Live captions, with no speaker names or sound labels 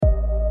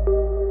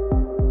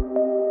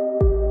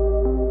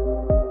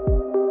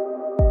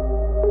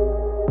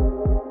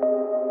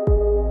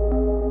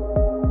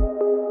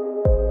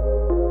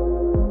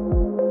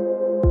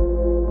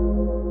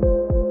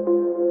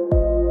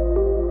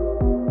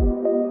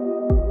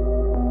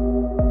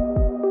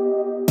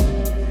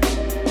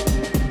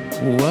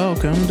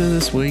Welcome to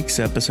this week's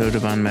episode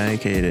of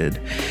Unmedicated.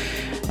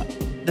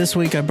 This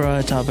week I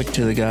brought a topic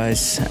to the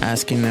guys,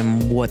 asking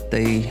them what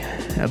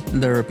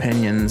their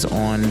opinions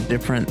on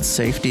different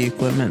safety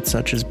equipment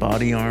such as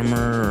body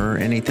armor or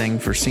anything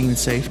for scene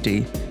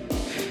safety.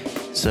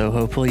 So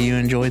hopefully you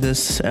enjoy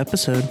this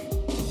episode.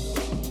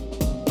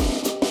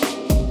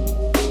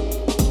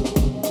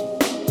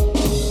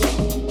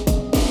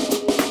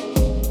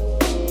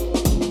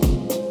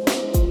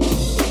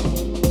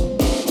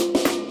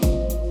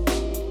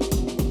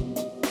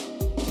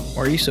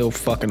 Why are you so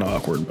fucking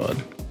awkward,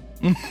 bud?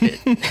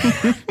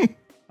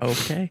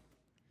 Okay.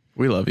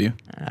 We love you.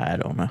 I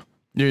don't know.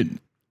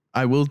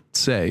 I will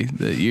say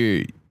that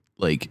you're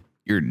like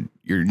your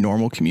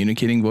normal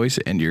communicating voice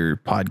and your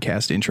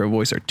podcast intro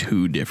voice are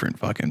two different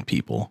fucking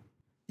people.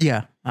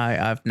 Yeah,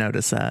 I've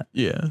noticed that.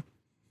 Yeah.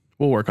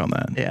 We'll work on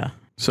that. Yeah.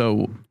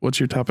 So what's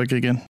your topic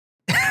again?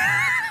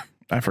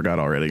 I forgot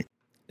already.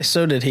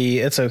 So did he.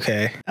 It's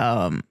okay.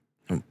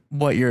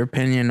 What your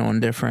opinion on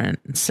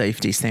different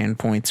safety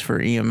standpoints for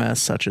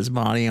EMS, such as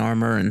body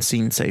armor and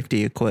scene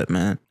safety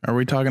equipment. Are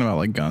we talking about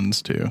like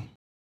guns too?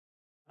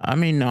 I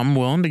mean, I'm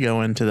willing to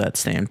go into that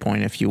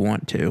standpoint if you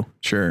want to.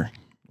 Sure.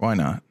 Why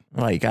not?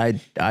 Like,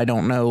 I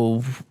don't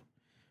know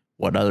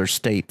what other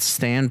states'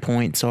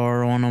 standpoints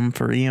are on them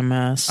for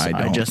EMS.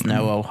 I just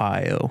know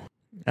Ohio.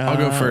 I'll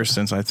go first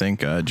since I think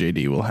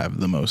JD will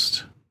have the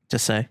most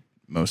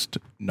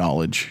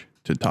knowledge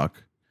to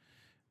talk.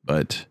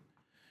 But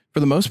for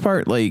the most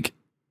part, like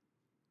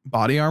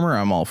body armor,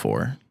 I'm all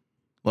for.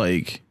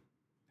 Like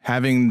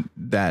having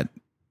that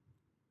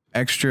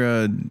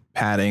extra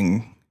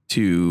padding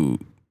to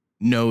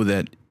know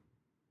that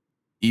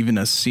even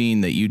a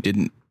scene that you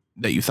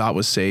thought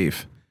was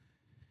safe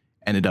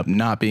ended up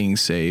not being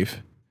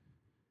safe,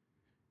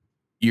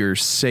 you're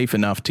safe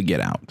enough to get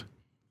out.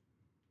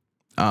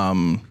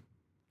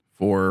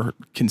 For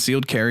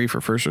concealed carry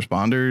for first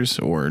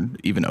responders or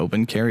even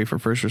open carry for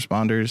first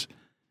responders,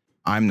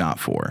 I'm not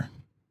for.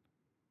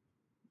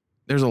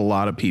 There's a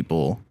lot of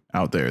people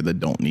out there that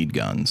don't need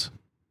guns.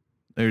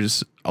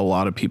 There's a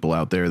lot of people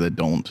out there that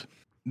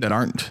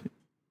aren't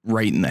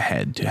right in the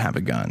head to have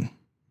a gun.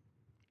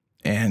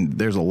 And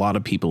there's a lot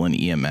of people in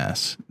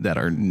EMS that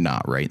are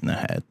not right in the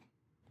head.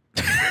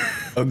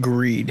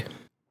 Agreed.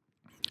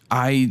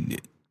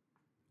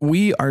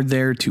 We are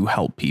there to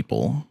help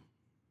people.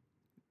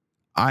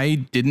 I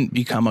didn't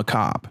become a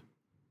cop.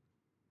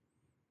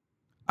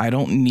 I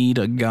don't need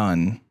a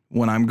gun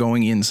when I'm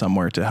going in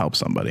somewhere to help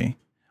somebody.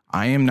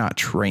 I am not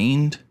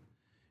trained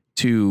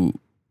to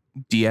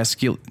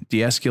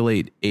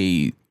de-escalate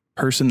a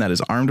person that is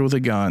armed with a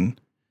gun.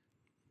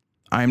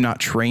 I'm not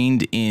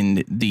trained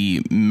in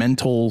the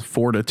mental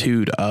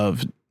fortitude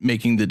of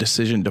making the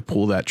decision to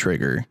pull that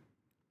trigger.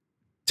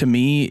 To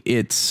me,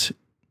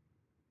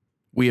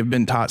 we have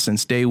been taught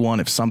since day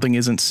one, if something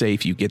isn't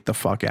safe, you get the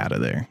fuck out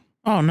of there.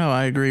 Oh, no,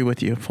 I agree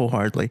with you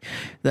full-heartedly.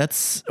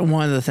 That's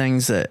one of the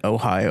things that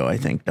Ohio, I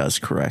think, does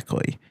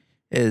correctly.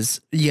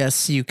 Is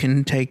yes, you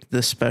can take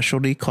the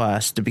specialty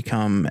class to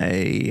become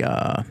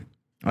I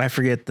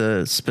forget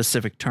the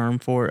specific term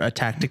for it, a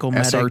tactical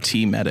medic.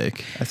 SRT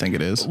medic, I think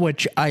it is.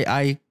 Which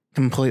I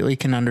completely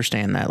can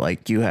understand that.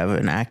 Like you have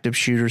an active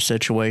shooter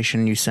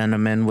situation, you send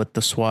them in with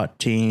the SWAT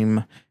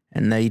team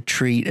and they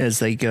treat as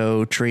they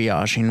go,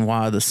 triaging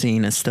while the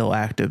scene is still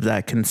active.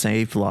 That can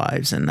save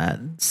lives in that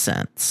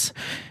sense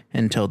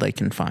until they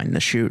can find the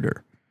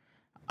shooter.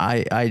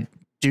 I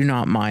do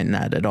not mind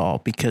that at all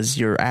because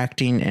you're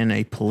acting in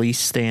a police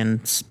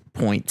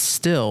standpoint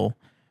still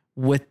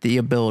with the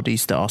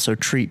abilities to also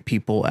treat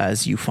people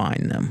as you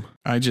find them.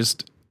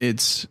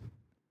 It's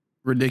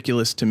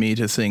ridiculous to me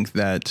to think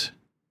that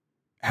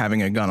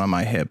having a gun on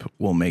my hip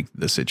will make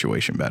the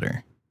situation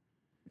better.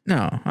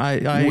 No,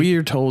 we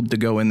are told to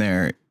go in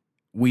there.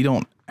 We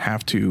don't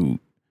have to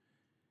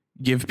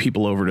give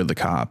people over to the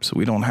cops.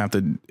 We don't have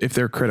to, if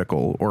they're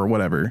critical or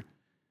whatever.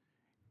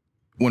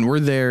 When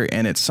we're there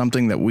and it's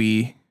something that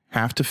we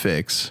have to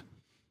fix,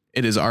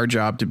 it is our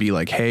job to be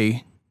like,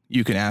 hey,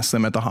 you can ask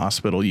them at the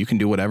hospital. You can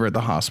do whatever at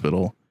the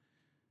hospital.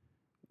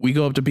 We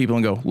go up to people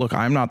and go, look,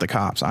 I'm not the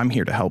cops. I'm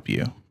here to help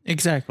you.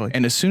 Exactly.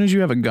 And as soon as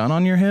you have a gun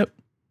on your hip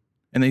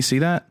and they see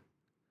that,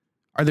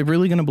 are they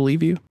really going to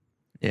believe you?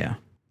 Yeah.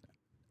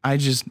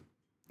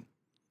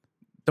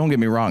 Don't get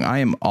me wrong. I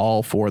am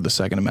all for the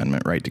Second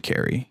Amendment right to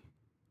carry.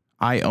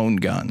 I own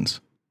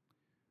guns.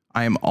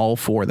 I am all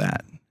for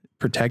that.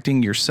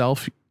 Protecting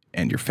yourself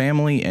and your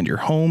family and your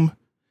home,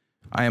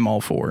 I am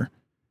all for.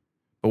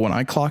 But when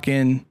I clock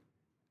in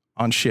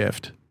on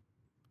shift,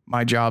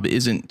 my job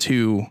isn't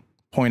to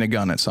point a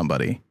gun at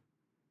somebody.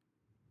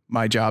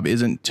 My job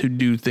isn't to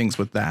do things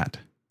with that.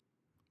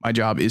 My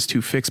job is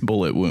to fix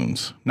bullet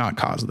wounds, not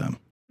cause them.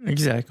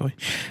 Exactly.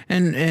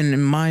 And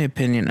in my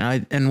opinion,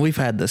 and we've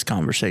had this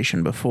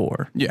conversation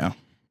before. Yeah.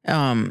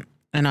 And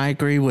I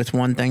agree with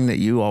one thing that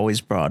you always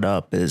brought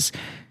up is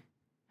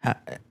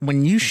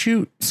when you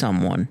shoot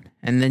someone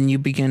and then you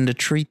begin to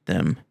treat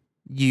them,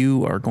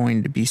 you are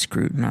going to be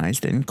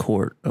scrutinized in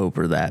court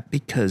over that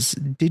because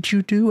did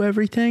you do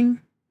everything?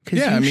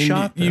 Yeah,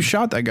 you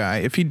shot that guy.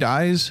 If he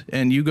dies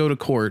and you go to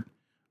court,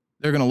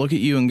 they're going to look at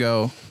you and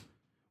go,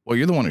 well,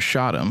 you're the one who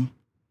shot him.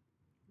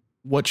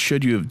 What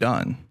should you have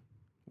done?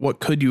 What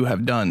could you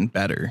have done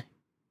better?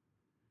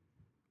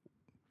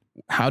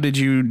 How did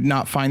you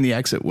not find the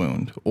exit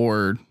wound?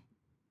 Or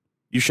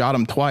you shot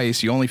him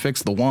twice, you only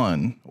fixed the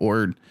one.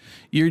 Or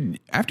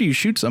after you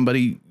shoot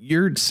somebody,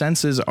 your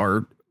senses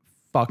are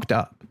fucked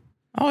up.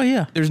 Oh,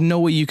 yeah. There's no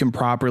way you can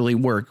properly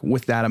work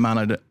with that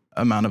amount of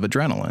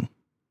adrenaline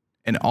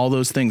and all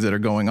those things that are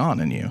going on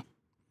in you.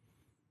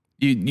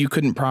 You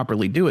couldn't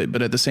properly do it,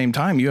 but at the same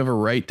time, you have a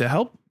right to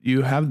help.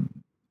 You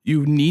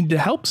need to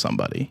help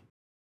somebody.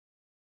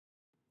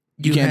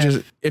 You can't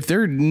just, if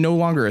they're no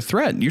longer a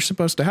threat, you're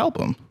supposed to help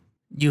them.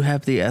 You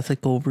have the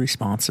ethical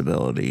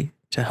responsibility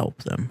to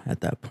help them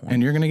at that point.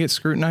 And you're going to get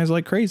scrutinized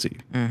like crazy.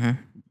 Mm-hmm.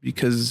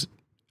 Because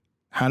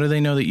how do they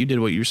know that you did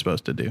what you're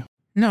supposed to do?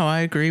 No, I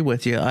agree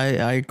with you.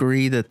 I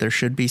agree that there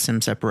should be some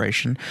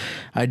separation.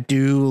 I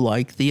do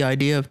like the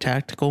idea of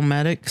tactical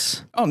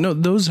medics. Oh, no,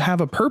 those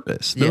have a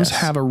purpose. Those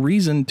have a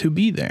reason to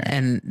be there.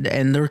 And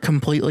they're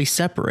completely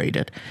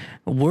separated.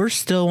 We're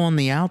still on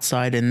the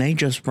outside, and they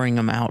just bring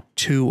them out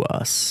to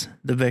us,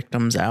 the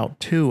victims out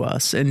to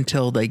us,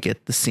 until they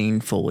get the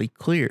scene fully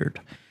cleared.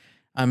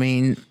 I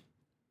mean,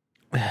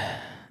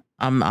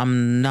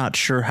 I'm not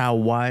sure how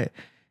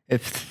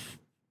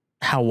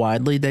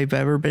widely they've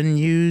ever been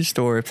used,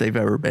 or if they've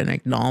ever been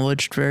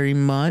acknowledged very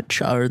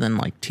much, other than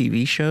like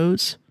TV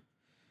shows.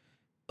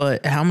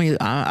 But how many?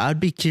 I'd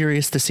be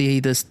curious to see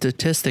the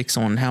statistics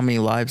on how many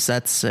lives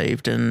that's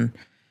saved in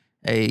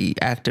a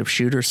active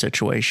shooter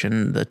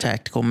situation. The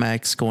tactical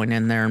medics going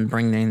in there and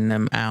bringing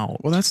them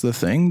out. Well, that's the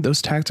thing.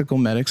 Those tactical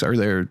medics are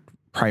there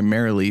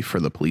primarily for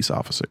the police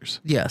officers.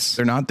 Yes,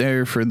 they're not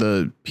there for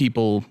the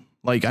people.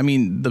 Like, I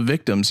mean, the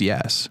victims,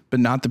 yes, but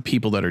not the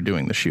people that are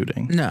doing the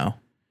shooting. No.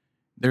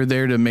 They're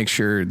there to make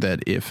sure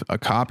that if a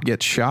cop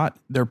gets shot,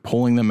 they're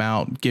pulling them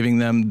out, giving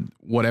them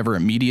whatever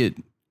immediate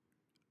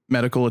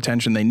medical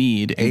attention they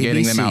need, and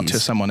getting them out to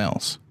someone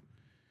else.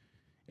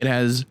 It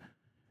has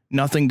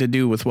nothing to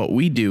do with what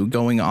we do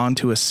going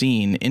onto a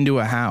scene, into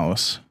a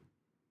house.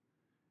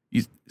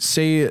 You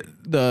say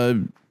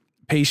the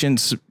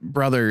patient's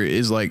brother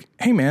is like,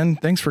 hey, man,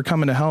 thanks for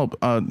coming to help.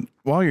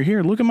 While you're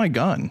here, look at my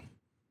gun.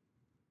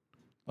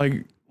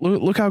 Like,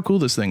 look how cool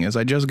this thing is.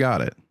 I just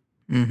got it.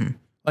 Mm-hmm.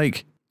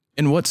 Like,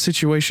 in what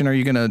situation are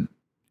you going to,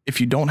 if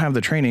you don't have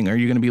the training, are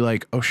you going to be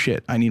like, oh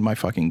shit, I need my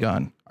fucking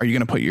gun? Are you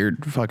going to put your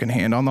fucking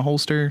hand on the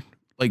holster?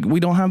 Like, we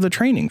don't have the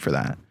training for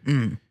that.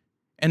 Mm.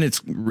 And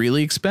it's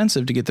really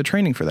expensive to get the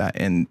training for that.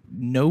 And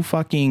no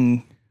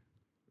fucking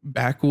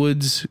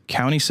backwoods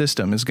county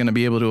system is going to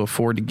be able to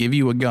afford to give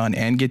you a gun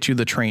and get you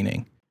the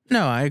training.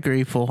 No, I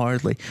agree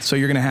full-heartedly. So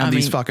you're going to have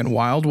these fucking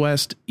Wild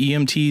West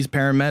EMTs,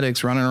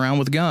 paramedics running around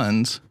with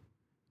guns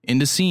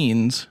into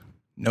scenes,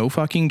 no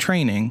fucking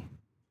training.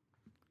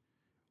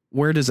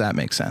 Where does that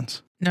make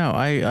sense? No,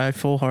 I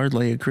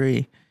full-heartedly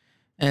agree.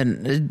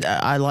 And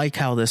I like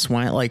how this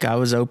went. Like, I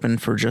was open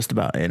for just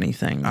about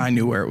anything. I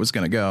knew where it was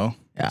going to go.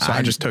 Yeah, so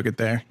I just took it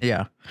there.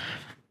 Yeah.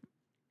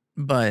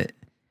 But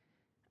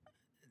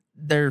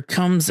there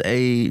comes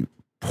a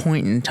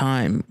point in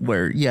time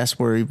where, yes,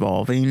 we're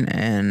evolving,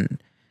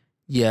 and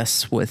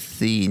yes, with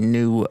the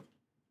new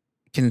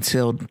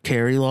concealed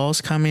carry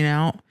laws coming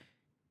out,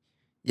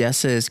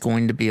 yes, it is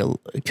going to be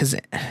because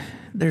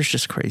there's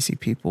just crazy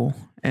people,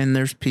 and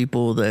there's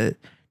people that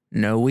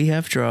know we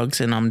have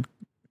drugs, and I'm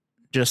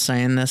just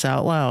saying this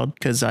out loud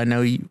because I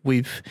know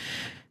we've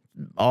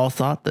all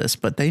thought this,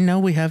 but they know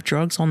we have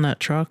drugs on that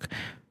truck.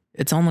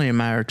 It's only a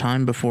matter of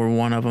time before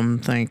one of them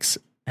thinks,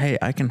 hey,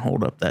 I can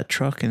hold up that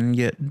truck and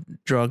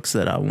get drugs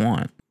that I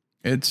want.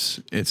 It's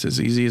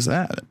as easy as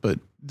that. But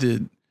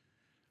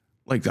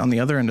on the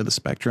other end of the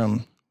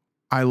spectrum,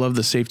 I love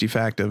the safety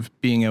fact of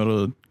being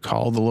able to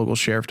call the local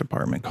sheriff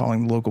department,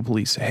 calling the local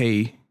police.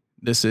 Hey,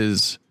 this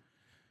is,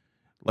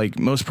 like,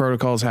 most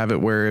protocols have it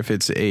where if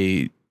it's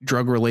a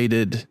drug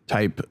related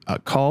type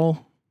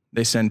call,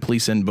 they send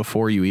police in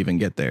before you even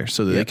get there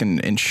so that they can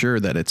ensure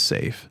that it's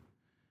safe.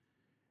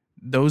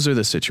 Those are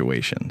the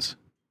situations.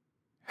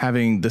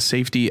 Having the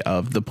safety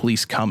of the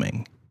police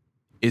coming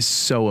is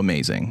so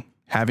amazing.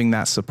 Having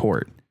that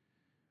support.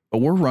 But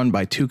we're run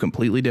by two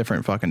completely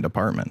different fucking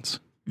departments.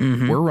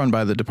 Mm-hmm. We're run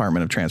by the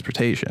Department of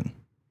Transportation.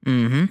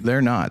 Mm-hmm.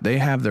 They're not. They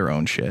have their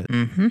own shit.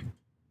 Mm-hmm.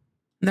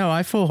 No,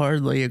 I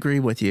full-heartedly agree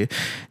with you.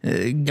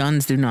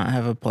 Guns do not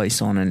have a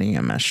place on an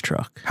EMS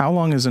truck. How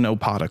long is an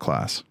OPATA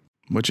class?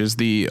 Which is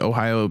the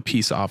Ohio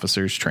Peace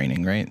Officers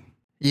Training, right?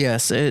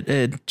 Yes,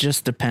 it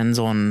just depends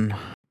on...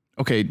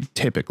 Okay,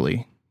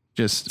 typically.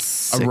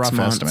 Just a rough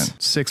estimate.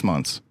 6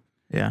 months.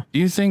 Yeah. Do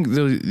you think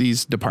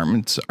these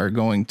departments are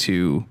going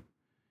to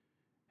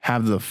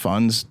have the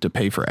funds to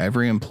pay for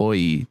every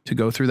employee to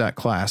go through that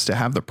class, to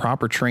have the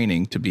proper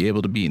training to be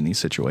able to be in these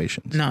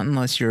situations? Not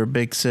unless you're a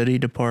big city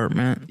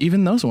department.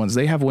 Even those ones,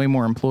 they have way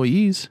more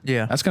employees.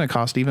 Yeah. That's going to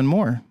cost even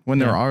more when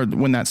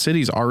when that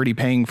city's already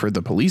paying for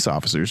the police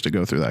officers to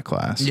go through that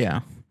class.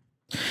 Yeah.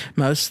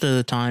 Most of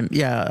the time,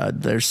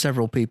 there's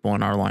several people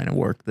in our line of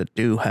work that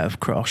do have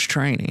cross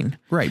training.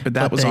 Right, but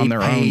that was on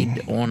their own.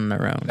 On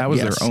their own. That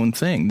was their own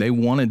thing. They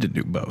wanted to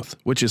do both,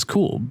 which is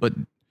cool. But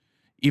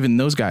even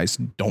those guys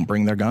don't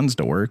bring their guns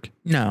to work.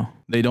 No,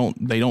 they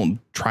don't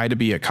try to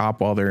be a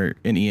cop while they're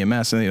in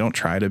EMS, and they don't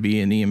try to be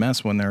in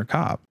EMS when they're a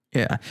cop.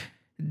 Yeah,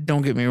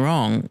 don't get me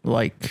wrong.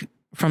 Like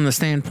from the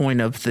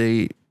standpoint of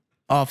the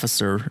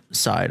officer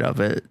side of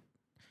it,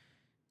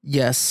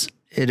 yes,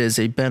 it is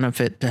a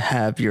benefit to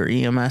have your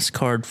EMS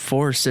card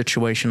for a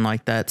situation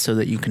like that so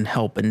that you can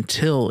help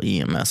until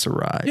EMS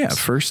arrives. Yeah,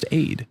 first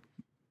aid.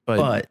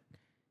 But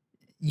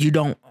you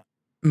don't,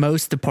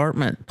 most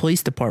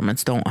police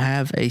departments don't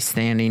have a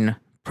standing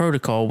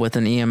protocol with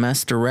an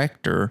EMS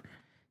director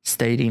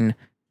stating,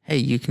 hey,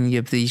 you can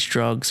give these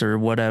drugs or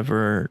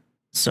whatever,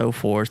 so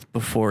forth,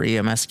 before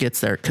EMS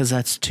gets there, because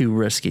that's too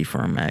risky for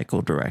a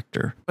medical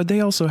director. But they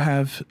also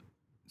have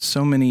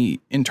so many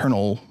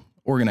internal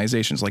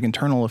organizations like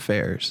internal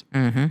affairs.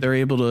 Mm-hmm. They're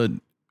able to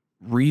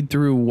read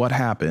through what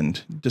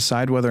happened,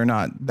 decide whether or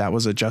not that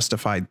was a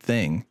justified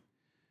thing.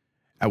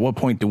 At what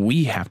point do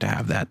we have to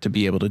have that to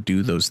be able to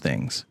do those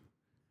things?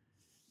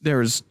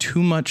 There's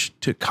too much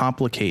to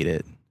complicate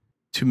it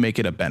to make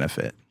it a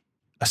benefit,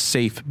 a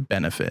safe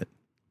benefit.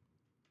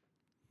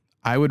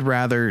 I would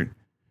rather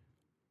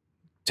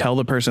tell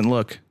the person,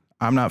 look,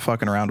 I'm not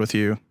fucking around with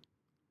you.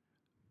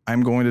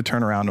 I'm going to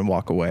turn around and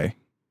walk away.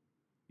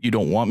 You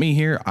don't want me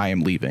here, I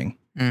am leaving.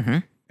 Mm-hmm.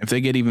 If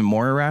they get even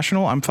more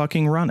irrational, I'm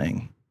fucking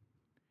running.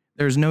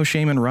 There's no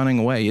shame in running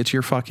away. It's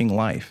your fucking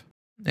life.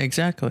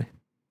 Exactly.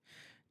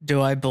 Do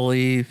I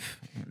believe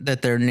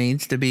that there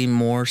needs to be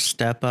more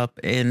step up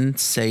in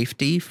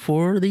safety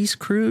for these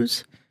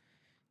crews?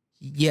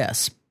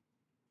 Yes,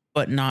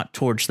 but not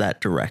towards that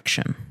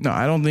direction. No,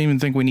 I don't even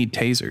think we need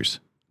tasers.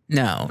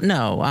 No,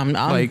 I'm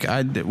like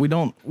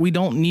we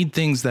don't need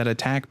things that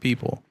attack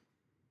people.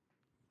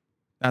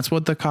 That's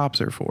what the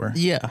cops are for.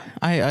 Yeah,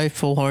 I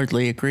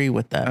full-heartedly agree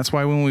with that. That's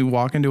why when we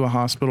walk into a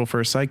hospital for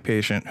a psych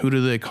patient, who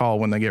do they call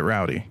when they get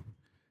rowdy?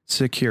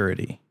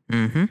 Security.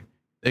 Mm-hmm.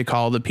 They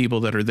call the people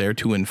that are there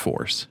to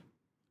enforce.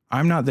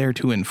 I'm not there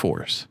to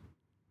enforce.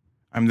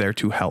 I'm there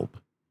to help.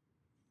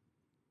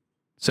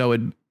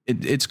 So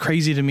it's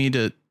crazy to me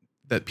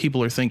that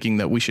people are thinking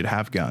that we should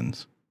have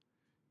guns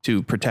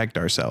to protect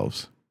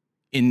ourselves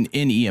in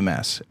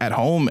EMS. At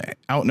home,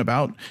 out and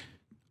about,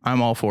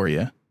 I'm all for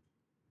you.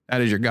 That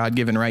is your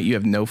God-given right. You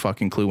have no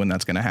fucking clue when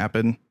that's going to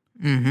happen.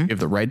 Mm-hmm. You have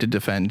the right to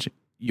defend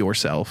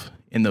yourself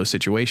in those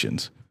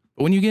situations.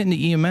 But when you get into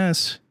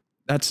EMS,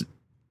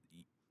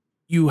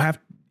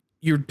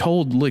 you're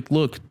told, like,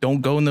 look,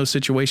 don't go in those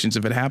situations.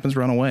 If it happens,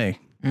 run away.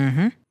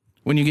 Mm-hmm.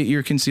 When you get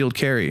your concealed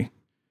carry,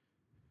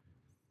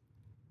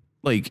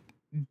 like,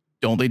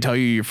 don't they tell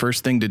you your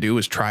first thing to do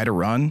is try to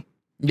run?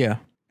 Yeah.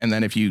 And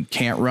then if you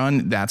can't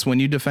run, that's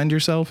when you defend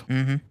yourself?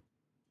 Mm-hmm.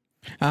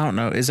 I don't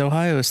know. Is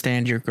Ohio a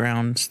stand your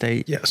ground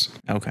state? Yes.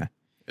 Okay.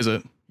 Is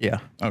it? Yeah.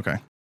 Okay.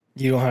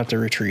 You don't have to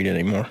retreat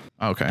anymore.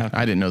 Okay.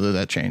 I didn't know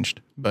that changed,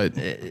 but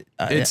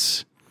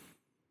it's,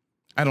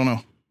 I don't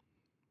know.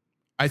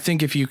 I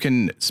think if you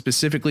can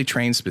specifically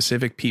train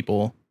specific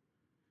people,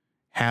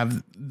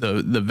 have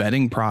the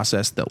vetting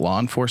process that law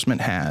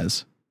enforcement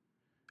has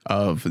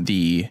of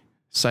the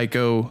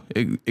psycho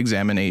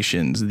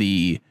examinations,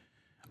 the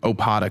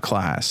OPATA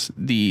class,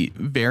 the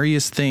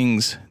various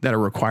things that are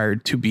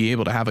required to be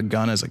able to have a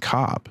gun as a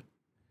cop.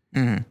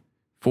 Mm-hmm.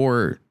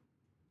 For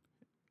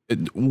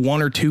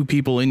one or two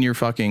people in your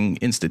fucking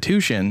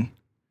institution,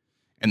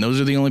 and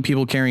those are the only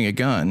people carrying a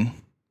gun,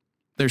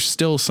 there's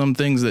still some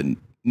things that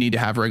need to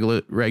have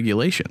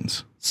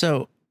regulations.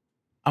 So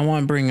I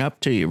want to bring up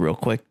to you real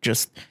quick.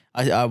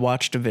 I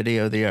watched a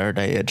video the other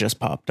day. It just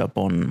popped up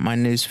on my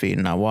news feed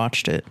and I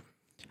watched it.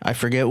 I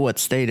forget what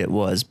state it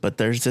was, but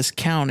there's this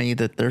county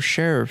that their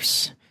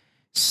sheriffs,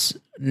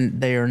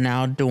 they are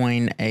now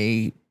doing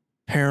a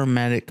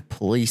paramedic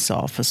police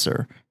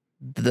officer.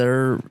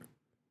 Their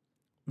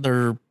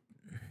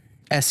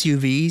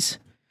SUVs,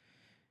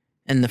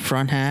 in the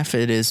front half,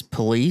 it is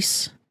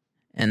police.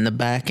 In the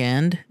back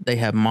end, they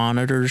have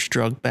monitors,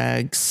 drug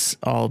bags,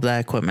 all of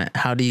that equipment.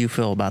 How do you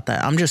feel about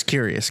that? I'm just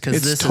curious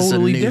because this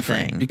totally is a new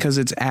different thing. Because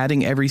it's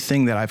adding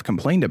everything that I've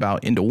complained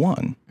about into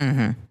one.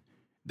 Mm-hmm.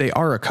 They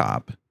are a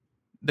cop.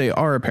 They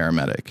are a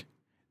paramedic.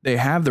 They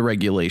have the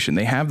regulation.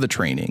 They have the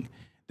training.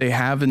 They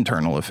have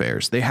internal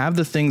affairs. They have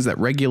the things that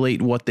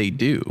regulate what they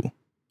do.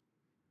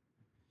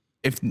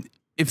 If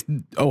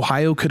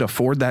Ohio could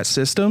afford that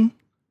system,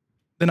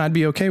 then I'd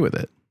be okay with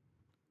it.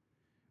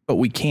 But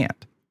we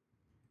can't.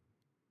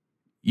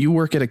 You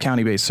work at a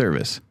county-based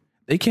service.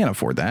 They can't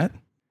afford that.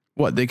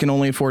 What? They can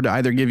only afford to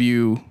either give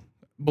you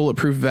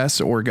bulletproof vests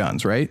or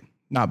guns, right?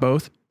 Not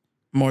both?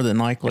 More than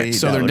likely.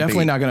 So they're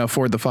definitely not going to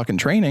afford the fucking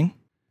training.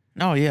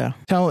 Oh, yeah.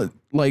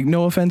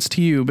 No offense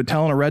to you, but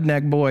telling a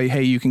redneck boy,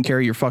 hey, you can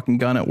carry your fucking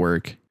gun at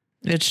work.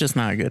 It's just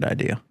not a good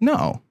idea.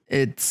 No.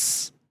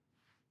 It's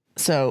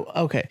so,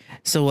 okay.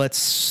 So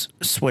let's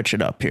switch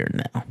it up here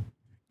now.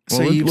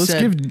 Well,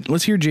 So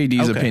let's hear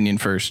JD's opinion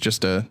first,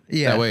 just to,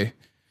 Yeah. that way.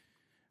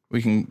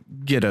 We can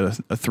get a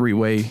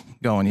 3-way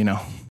going, you know.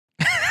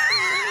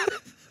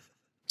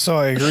 So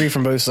I agree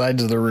from both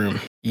sides of the room.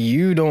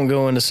 You don't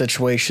go into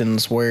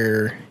situations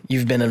where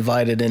you've been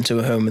invited into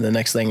a home and the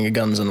next thing a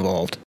gun's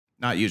involved.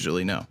 Not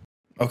usually, no.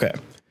 Okay.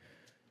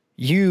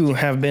 You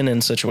have been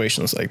in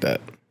situations like that.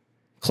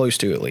 Close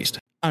to, at least.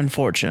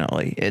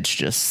 Unfortunately, it's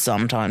just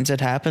sometimes it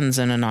happens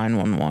in a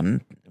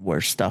 911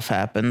 where stuff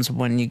happens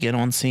when you get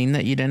on scene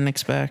that you didn't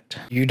expect.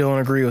 You don't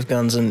agree with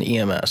guns in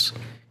EMS.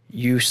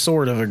 You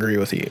sort of agree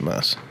with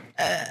EMS.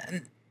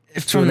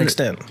 To an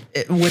extent.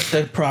 With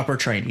the proper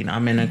training,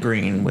 I'm in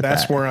agreeing with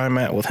That's that. where I'm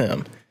at with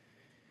him.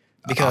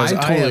 Because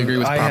I totally agree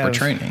with proper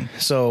training.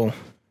 So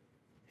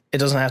it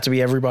doesn't have to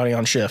be everybody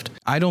on shift.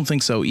 I don't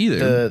think so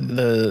either.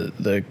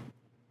 The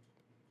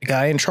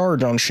guy in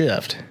charge on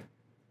shift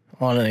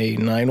on a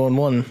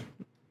 911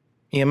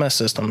 EMS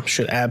system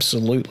should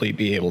absolutely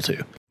be able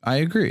to. I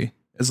agree.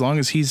 As long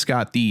as he's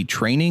got the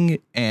training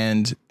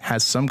and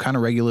has some kind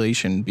of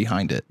regulation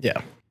behind it.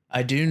 Yeah.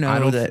 I do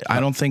know that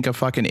I don't think a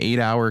fucking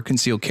 8-hour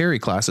concealed carry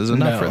class is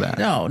enough for that.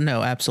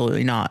 No,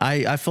 absolutely not.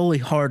 I fully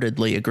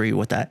heartedly agree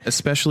with that.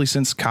 Especially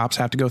since cops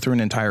have to go through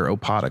an entire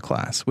OPATA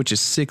class, which is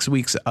 6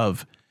 weeks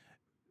of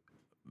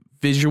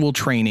visual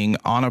training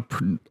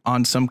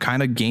on some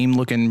kind of game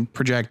looking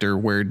projector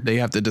where they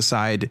have to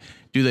decide,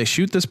 do they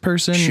shoot this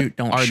person? Shoot,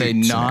 don't Are shoot they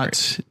not?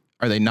 scenario.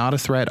 Are they not a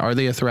threat? Are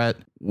they a threat?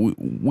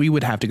 We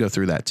would have to go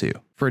through that too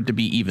for it to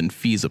be even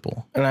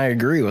feasible. And I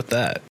agree with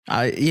that.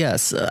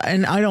 Yes.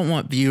 And I don't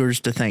want viewers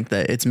to think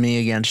that it's me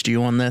against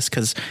you on this,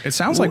 because It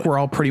sounds like we're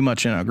all pretty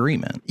much in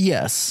agreement.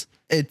 yes,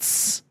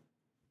 it's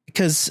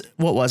because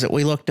what was it?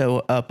 We looked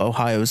up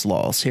Ohio's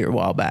laws here a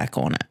while back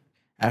on it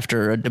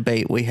after a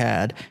debate we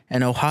had.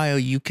 In Ohio,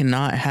 you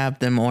cannot have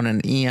them on an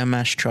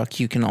EMS truck.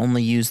 You can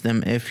only use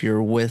them if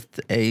you're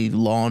with a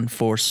law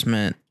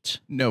enforcement.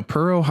 No,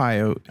 per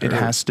Ohio, it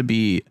has to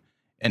be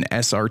an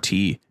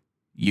SRT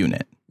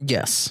unit.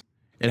 Yes.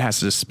 It has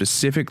to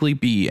specifically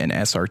be an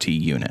SRT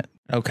unit.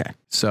 Okay.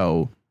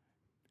 So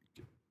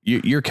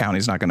your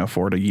county's not going to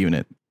afford a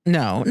unit.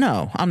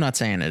 No, I'm not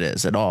saying it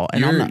is at all.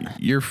 And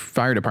Your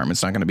fire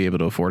department's not going to be able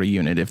to afford a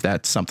unit if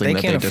that's something They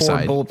that can't they afford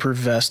decide. bulletproof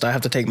vest. I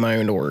have to take my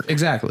own to work.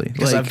 Exactly.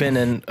 Because I've been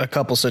in a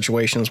couple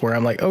situations where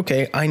I'm like,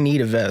 okay, I need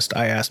a vest.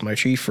 I asked my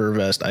chief for a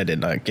vest. I did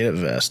not get a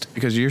vest.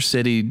 Because your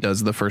city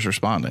does the first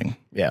responding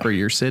for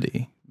your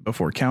city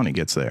before county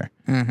gets there.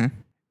 Mm-hmm.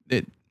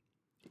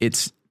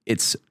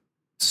 It's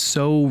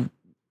so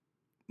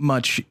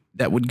much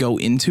that would go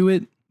into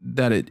it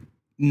that it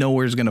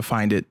nowhere's going to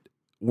find it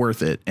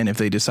worth it. And if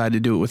they decide to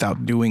do it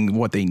without doing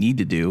what they need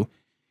to do,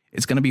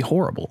 it's going to be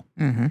horrible.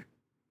 Mm-hmm.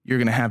 You're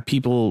going to have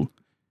people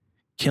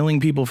killing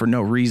people for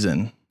no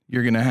reason.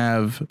 You're going to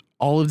have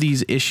all of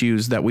these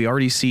issues that we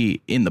already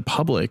see in the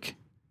public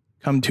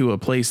come to a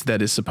place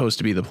that is supposed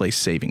to be the place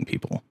saving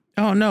people.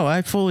 Oh, no,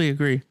 I fully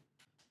agree.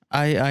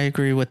 I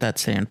agree with that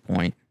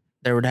standpoint.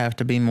 There would have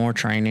to be more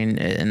training,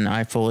 and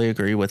I fully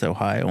agree with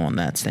Ohio on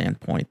that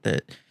standpoint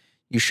that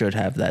you should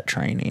have that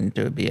training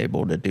to be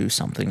able to do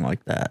something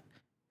like that.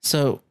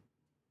 So,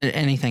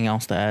 anything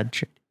else to add?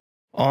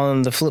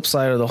 On the flip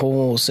side of the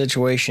whole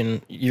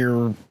situation,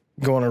 you're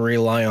going to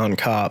rely on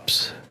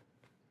cops.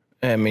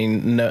 I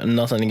mean,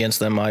 nothing against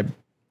them. I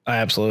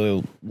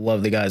absolutely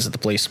love the guys at the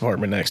police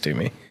department next to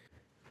me.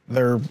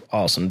 They're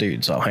awesome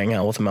dudes. I'll hang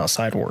out with them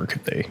outside work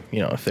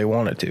if they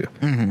wanted to.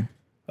 Mm-hmm.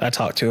 I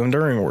talk to them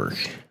during work.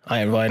 I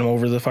invite them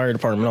over to the fire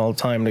department all the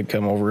time to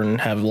come over and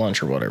have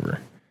lunch or whatever.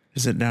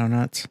 Is it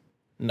donuts?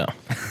 No.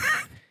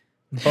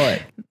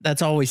 But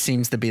that's always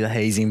seems to be the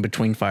hazing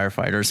between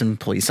firefighters and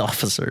police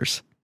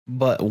officers.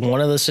 But one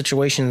of the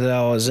situations that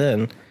I was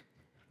in,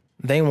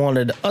 they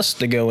wanted us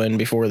to go in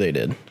before they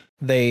did.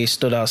 They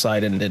stood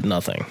outside and did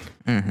nothing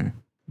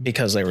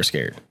because they were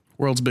scared.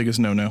 World's biggest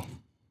no-no.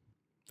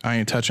 I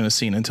ain't touching a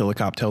scene until the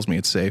cop tells me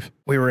it's safe.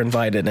 We were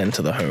invited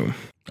into the home.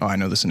 Oh, I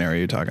know the scenario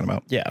you're talking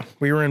about. Yeah.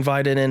 We were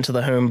invited into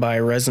the home by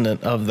a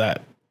resident of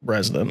that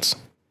residence.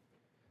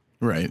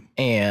 Right.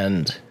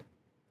 And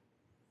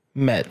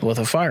met with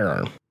a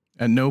firearm.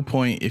 At no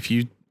point, if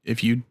you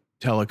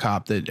tell a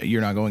cop that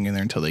you're not going in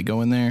there until they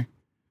go in there,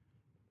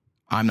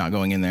 I'm not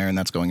going in there, and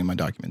that's going in my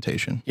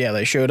documentation. Yeah,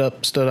 they showed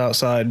up, stood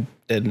outside,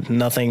 did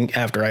nothing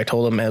after I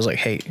told them. I was like,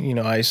 hey,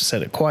 I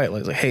said it quietly.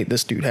 I was like, hey,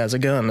 this dude has a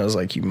gun. I was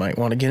like, you might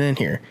want to get in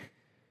here.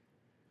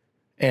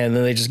 And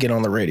then they just get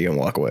on the radio and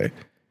walk away.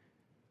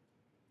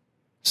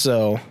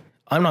 So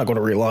I'm not going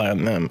to rely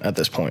on them at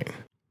this point.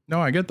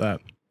 No, I get that.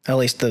 At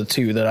least the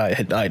two that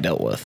I dealt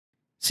with.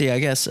 See, I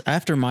guess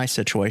after my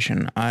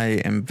situation,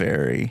 I am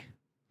very,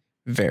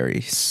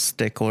 very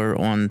stickler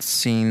on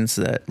scenes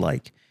that,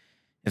 like,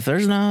 if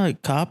there's not a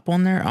cop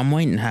on there, I'm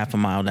waiting half a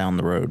mile down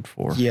the road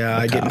for. Yeah,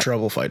 I cop. get in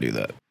trouble if I do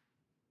that.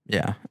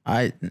 Yeah,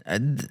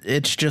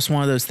 it's just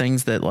one of those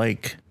things that,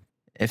 like,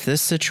 if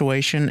this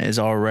situation is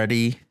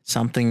already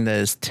something that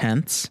is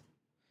tense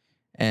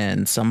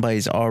and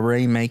somebody's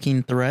already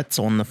making threats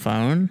on the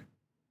phone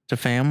to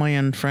family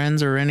and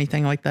friends or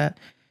anything like that,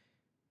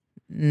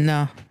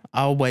 no,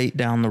 I'll wait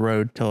down the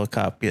road till a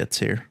cop gets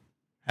here.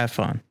 Have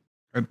fun.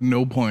 At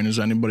no point is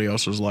anybody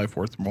else's life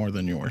worth more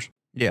than yours.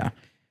 Yeah.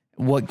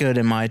 What good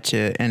am I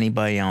to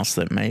anybody else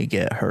that may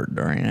get hurt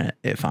during it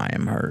if I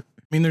am hurt?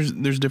 I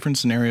mean, there's different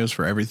scenarios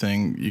for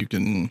everything. You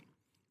can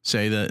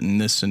say that in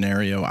this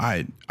scenario,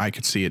 I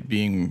could see it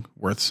being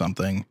worth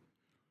something,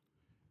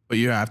 but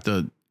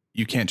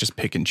you can't just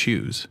pick and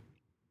choose.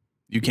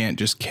 You can't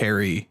just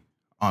carry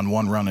on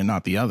one run and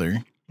not the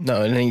other.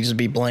 No, it needs to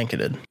be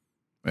blanketed.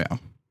 Yeah.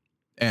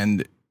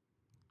 And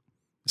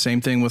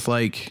same thing with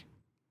like,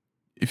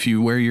 if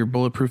you wear your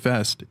bulletproof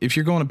vest, if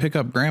you're going to pick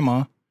up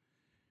grandma,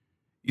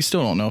 you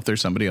still don't know if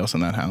there's somebody else in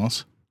that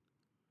house.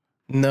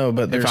 No,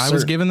 but if I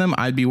was given them,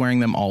 I'd be wearing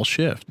them all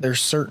shift. There's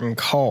certain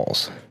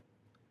calls.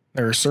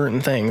 There are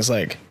certain things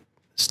like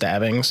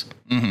stabbings,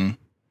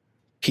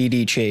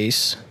 PD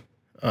chase,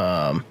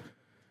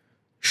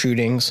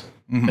 shootings,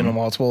 been on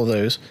multiple of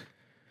those,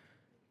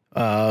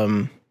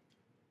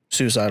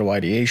 suicidal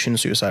ideation,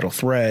 suicidal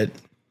threat,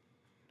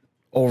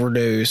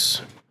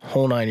 overdose,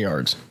 whole 9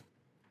 yards.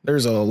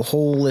 There's a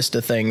whole list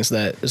of things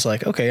that is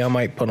like, okay, I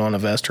might put on a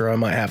vest or I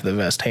might have the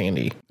vest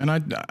handy. And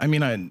I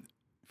mean,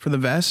 for the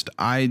vest,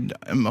 I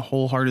am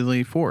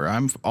wholeheartedly for.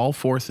 I'm all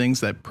for things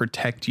that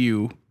protect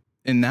you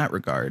in that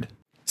regard.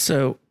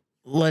 So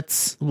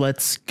let's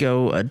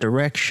go a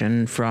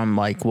direction from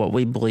like what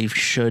we believe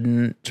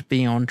shouldn't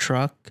be on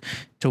truck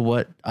to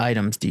what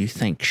items do you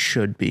think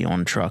should be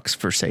on trucks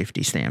for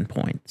safety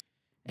standpoints?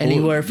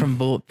 Anywhere from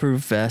bulletproof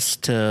vests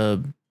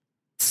to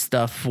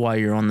stuff while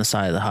you're on the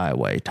side of the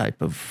highway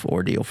type of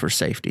ordeal for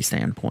safety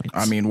standpoints.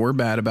 I mean, we're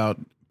bad about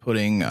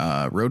putting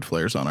road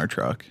flares on our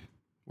truck.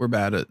 We're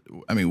bad at,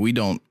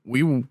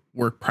 we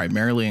work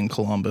primarily in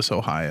Columbus,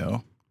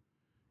 Ohio,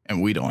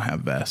 and we don't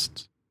have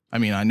vests. I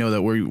mean, I know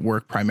that we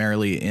work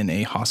primarily in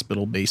a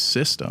hospital-based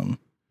system,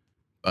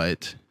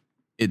 but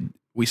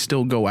we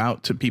still go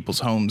out to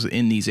people's homes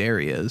in these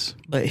areas.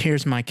 But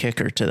here's my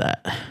kicker to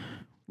that.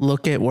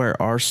 Look at where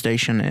our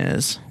station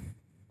is.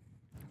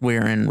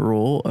 We're in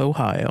rural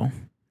Ohio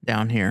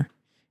down here.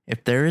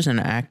 If there is an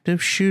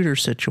active shooter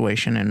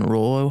situation in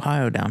rural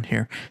Ohio down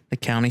here, the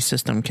county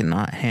system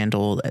cannot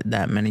handle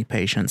that many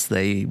patients.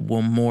 They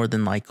will more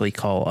than likely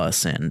call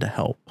us in to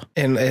help.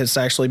 And it's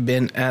actually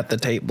been at the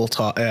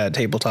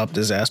tabletop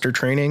disaster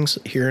trainings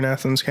here in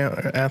Athens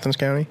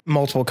County.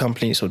 Multiple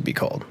companies would be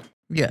called.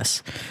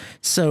 Yes.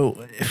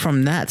 So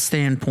from that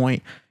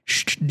standpoint,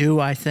 do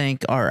I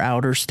think our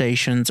outer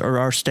stations or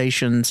our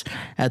stations,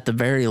 at the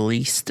very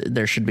least,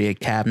 there should be a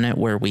cabinet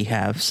where we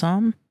have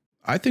some?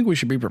 I think we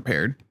should be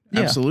prepared.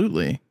 Yeah.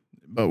 Absolutely.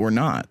 But we're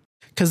not.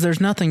 Because there's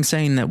nothing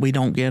saying that we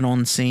don't get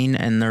on scene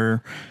and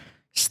they're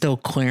still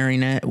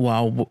clearing it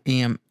while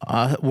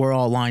we're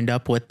all lined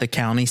up with the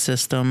county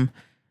system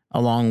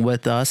along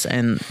with us,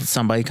 and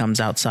somebody comes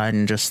outside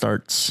and just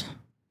starts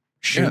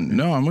shooting. Yeah,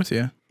 no, I'm with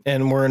you.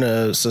 And we're in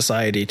a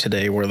society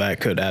today where that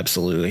could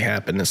absolutely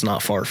happen. It's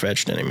not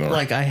far-fetched anymore.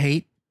 Like, I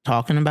hate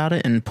talking about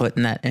it and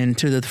putting that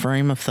into the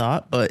frame of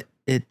thought, but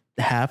it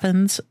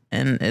happens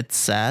and it's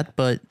sad,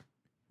 but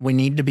we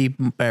need to be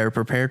better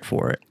prepared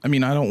for it. I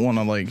mean, I don't want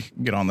to like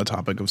get on the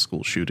topic of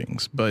school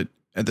shootings, but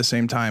at the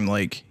same time,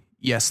 like,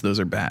 yes, those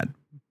are bad,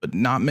 but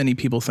not many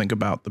people think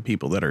about the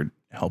people that are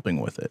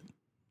helping with it.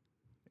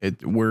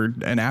 We're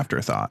an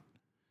afterthought.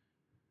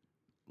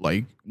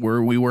 Like,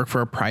 we work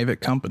for a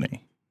private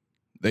company.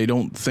 They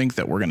don't think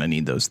that we're going to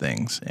need those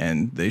things,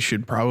 and they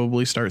should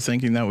probably start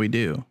thinking that we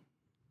do,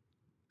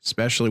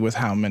 especially with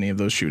how many of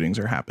those shootings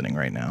are happening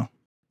right now.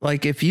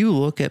 Like, if you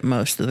look at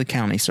most of the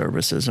county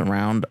services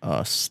around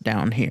us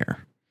down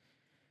here,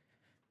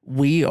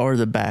 we are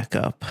the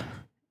backup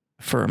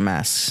for a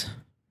mass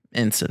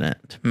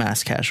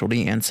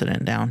casualty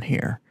incident down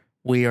here.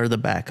 We are the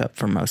backup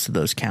for most of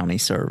those county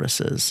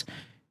services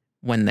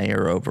when they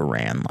are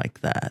overran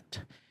like that.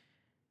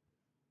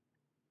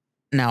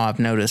 Now, I've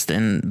noticed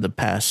in the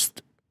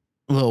past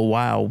little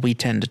while, we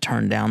tend to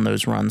turn down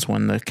those runs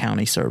when the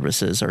county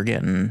services are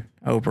getting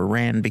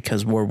overran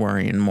because we're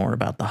worrying more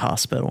about the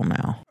hospital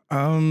now.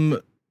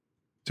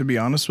 To be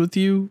honest with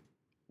you,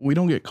 we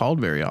don't get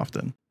called very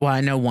often. Well, I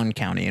know one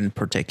county in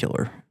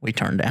particular we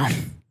turned down.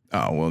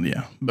 Oh, well,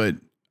 yeah. But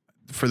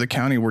for the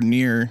county we're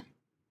near,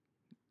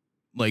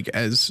 like,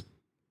 as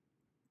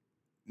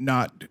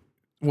not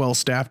well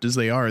staffed as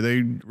they are,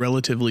 they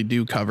relatively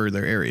do cover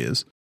their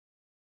areas.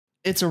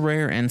 It's a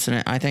rare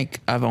incident. I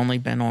think I've only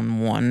been on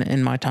one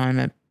in my time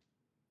at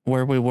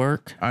where we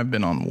work. I've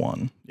been on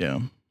one, yeah.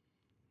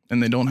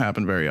 And they don't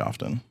happen very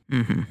often.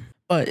 Mm-hmm.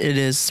 But it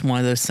is one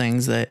of those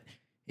things that,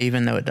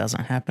 even though it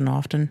doesn't happen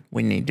often,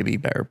 we need to be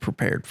better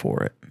prepared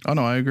for it. Oh,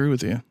 no, I agree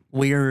with you.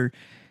 We are,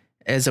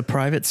 as a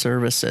private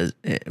service,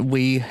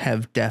 we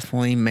have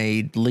definitely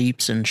made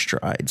leaps and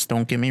strides.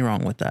 Don't get me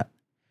wrong with that.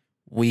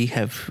 We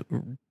have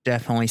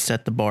definitely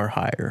set the bar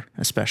higher,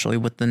 especially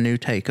with the new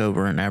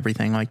takeover and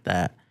everything like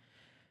that.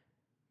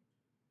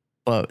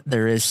 But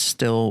there is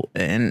still,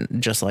 and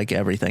just like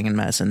everything in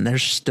medicine,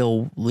 there's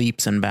still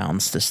leaps and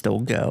bounds to still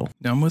go.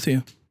 I'm with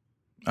you.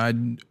 I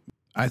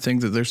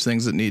think that there's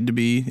things that need to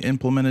be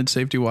implemented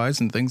safety-wise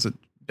and things that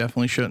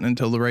definitely shouldn't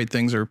until the right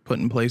things are put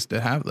in place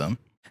to have them.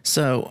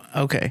 So,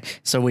 okay.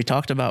 So we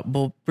talked about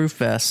bulletproof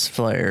vests,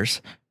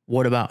 flares.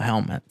 What about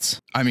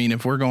helmets? I mean,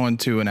 if we're going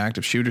to an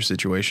active shooter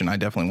situation, I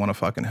definitely want a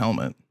fucking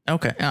helmet.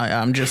 Okay.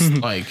 I'm just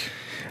Like,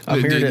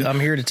 I'm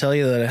here to tell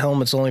you that a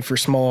helmet's only for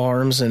small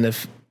arms, and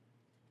if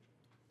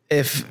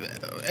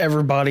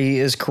everybody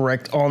is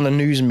correct on the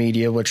news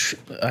media, which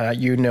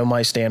you know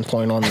my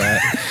standpoint on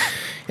that.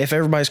 If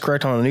everybody's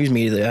correct on the news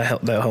media,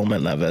 that helmet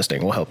and that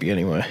vesting will help you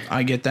anyway.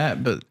 I get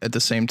that, but at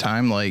the same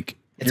time, like,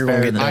 You're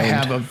going to get I domed.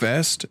 have a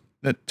vest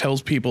that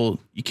tells people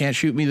you can't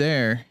shoot me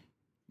there,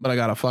 but I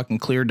got a fucking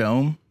clear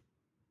dome.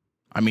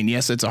 I mean,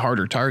 yes, it's a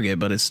harder target,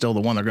 but it's still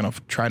the one they're going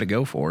to try to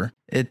go for.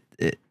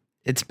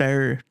 it's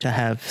better to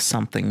have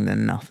something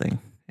than nothing,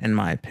 in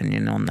my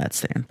opinion, on that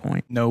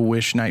standpoint. No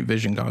Wish night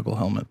vision goggle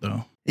helmet,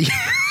 though.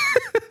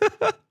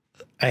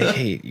 I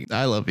hate you.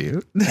 I love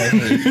you. I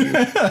hate you.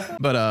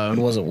 But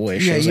It wasn't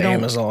Wish. Yeah, it was you don't-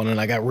 Amazon,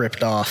 and I got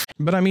ripped off.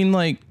 But I mean,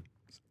 like,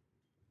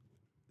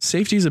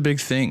 safety is a big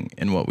thing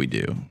in what we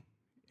do.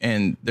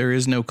 And there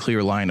is no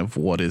clear line of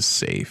what is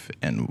safe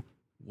and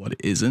what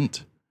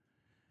isn't.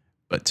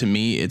 But to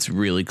me, it's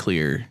really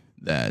clear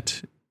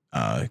that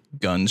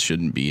guns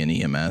shouldn't be in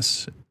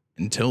EMS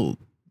until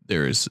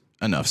there's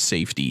enough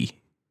safety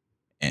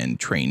and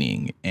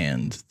training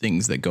and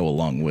things that go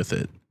along with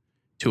it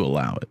to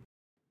allow it.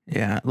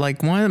 Yeah,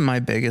 like one of my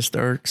biggest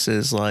irks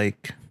is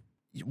like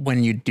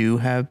when you do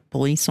have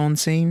police on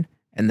scene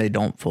and they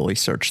don't fully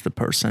search the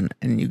person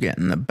and you get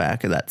in the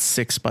back of that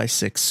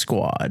 6x6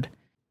 squad,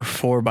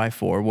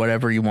 4x4,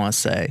 whatever you want to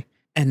say,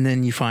 and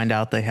then you find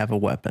out they have a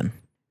weapon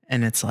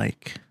and it's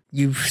like,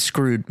 you've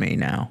screwed me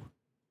now.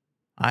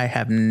 I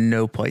have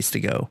no place to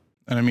go.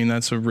 And I mean,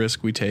 that's a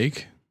risk we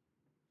take.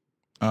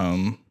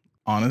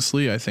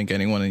 Honestly, I think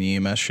anyone in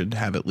EMS should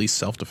have at least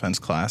self-defense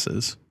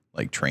classes,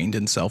 like trained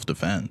in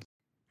self-defense.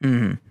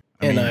 Mm-hmm.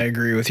 I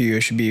agree with you.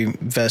 It should be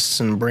vests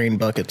and brain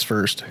buckets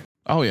first.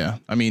 Oh, yeah.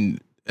 I mean,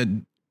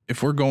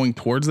 if we're going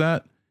towards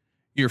that,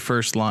 your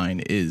first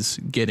line is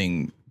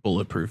getting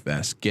bulletproof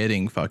vests,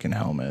 getting fucking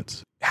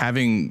helmets,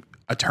 having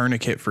a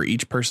tourniquet for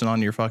each person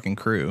on your fucking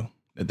crew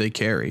that they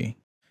carry.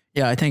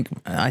 Yeah, I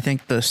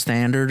think the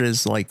standard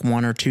is like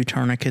 1 or 2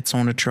 tourniquets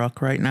on a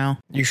truck right now.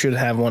 You should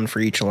have one for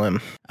each limb.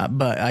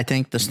 But I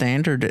think the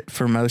standard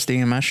for most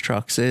EMS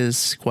trucks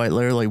is quite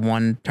literally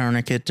 1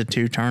 tourniquet to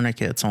 2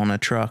 tourniquets on a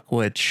truck,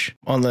 which...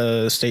 On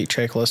the state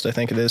checklist, I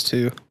think it is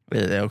too.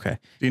 Okay.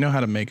 Do you know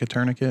how to make a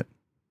tourniquet?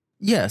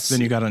 Yes.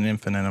 Then you got an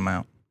infinite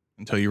amount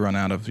until you run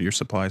out of your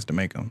supplies to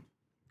make them.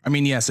 I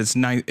mean, yes, it's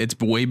nice. It's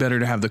way better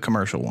to have the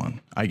commercial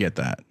one. I get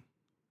that.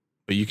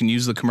 But you can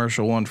use the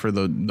commercial one for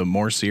the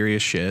more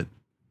serious shit.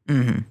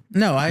 Mm-hmm.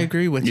 No, I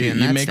agree with you.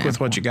 You make with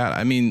what you got.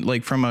 I mean,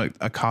 like from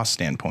a cost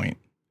standpoint,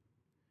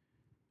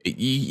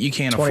 you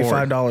can't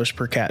afford $25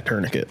 per cat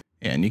tourniquet.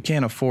 Yeah, and you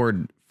can't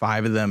afford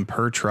 5 of them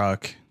per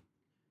truck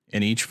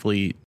in each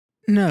fleet.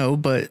 No,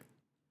 but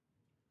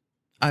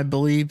I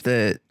believe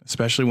that,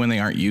 especially when they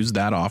aren't used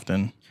that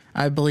often.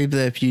 I believe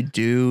that if you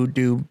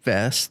do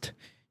vest,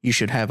 you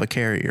should have a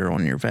carrier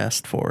on your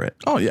vest for it.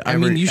 Oh, yeah. I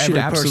mean, you should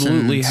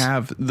absolutely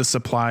have the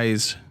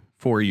supplies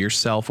for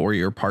yourself or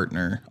your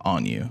partner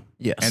on you.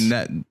 Yes.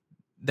 And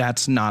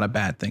that's not a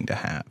bad thing to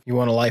have. You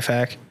want a life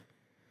hack?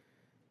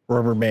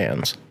 Rubber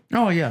bands.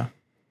 Oh, yeah.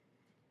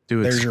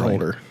 There's your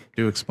holder.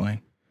 Do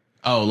explain.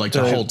 Oh, like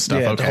to hold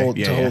stuff. Yeah,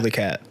 Okay. to hold the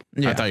cat.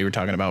 Yeah. I thought you were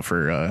talking about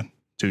for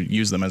to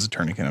use them as a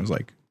tourniquet. I was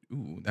like,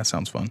 ooh, that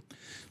sounds fun.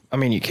 I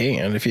mean, you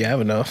can if you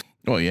have enough.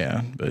 Well,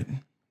 yeah, but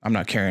I'm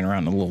not carrying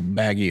around a little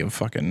baggie of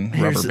fucking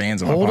rubber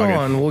bands in my pocket. Hold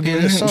on, we'll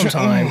get it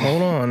sometime.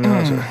 Hold on.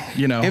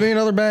 You know, give me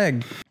another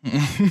bag.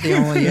 The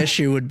only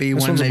issue would be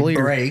when they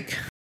break.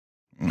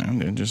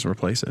 No, just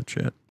replace that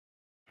shit.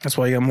 That's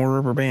why you got more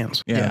rubber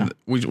bands. Yeah.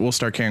 We'll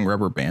start carrying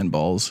rubber band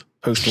balls.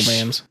 Postal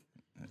bands.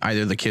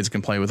 Either the kids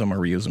can play with them or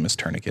reuse them as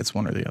tourniquets,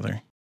 one or the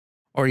other.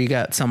 Or you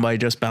got somebody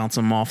just bounce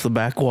them off the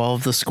back wall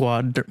of the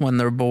squad when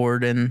they're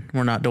bored and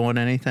we're not doing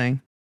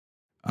anything.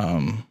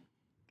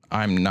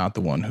 I'm not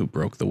the one who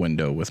broke the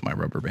window with my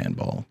rubber band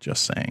ball,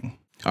 just saying.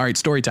 All right,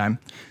 story time.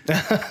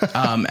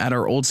 At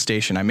our old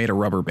station, I made a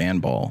rubber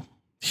band ball.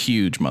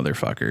 Huge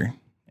motherfucker.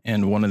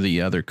 And one of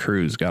the other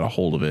crews got a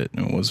hold of it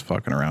and was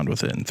fucking around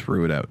with it and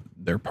threw it at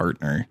their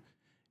partner.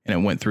 And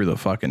it went through the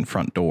fucking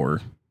front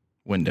door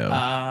window.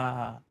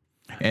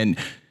 And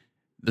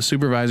the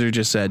supervisor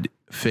just said,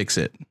 fix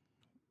it.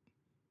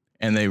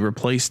 And they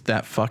replaced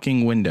that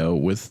fucking window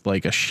with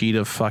like a sheet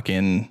of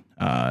fucking...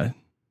 it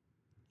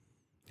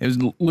was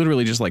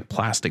literally just like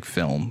plastic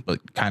film,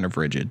 but kind of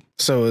rigid.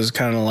 So it was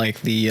kind of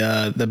like the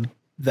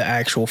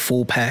actual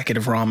full packet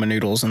of ramen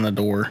noodles in the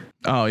door.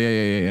 Oh,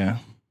 yeah.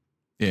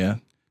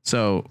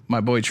 So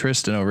my boy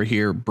Tristan over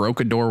here broke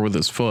a door with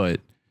his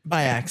foot.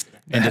 By accident.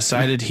 And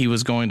decided he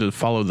was going to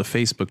follow the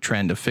Facebook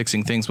trend of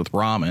fixing things with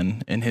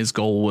ramen. And his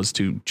goal was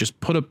to just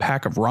put a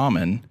pack of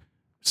ramen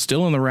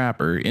still in the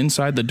wrapper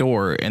inside the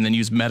door and then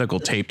use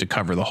medical tape to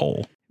cover the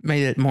hole.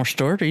 Made it more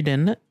sturdy,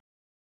 didn't it?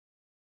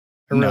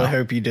 I really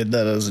hope you did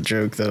that as a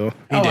joke, though.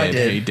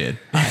 He did.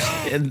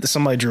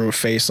 Somebody drew a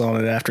face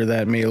on it after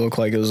that, made it look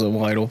like it was a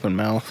wide open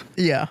mouth.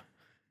 Yeah.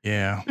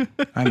 Yeah.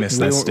 I missed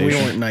that We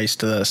station. weren't nice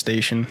to that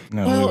station.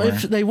 No, Well, we if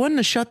weren't. they wouldn't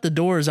have shut the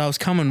doors, I was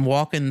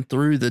walking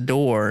through the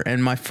door,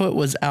 and my foot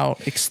was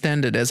out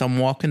extended as I'm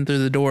walking through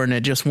the door, and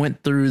it just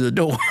went through the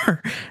door.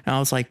 And I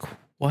was like,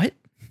 what?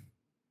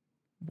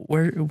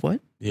 Where,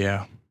 what?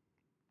 Yeah.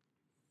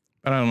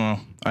 But I don't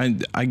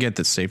know. I get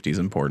that safety is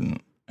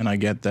important, and I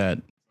get that.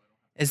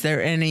 Is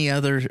there any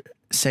other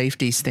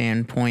safety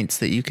standpoints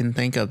that you can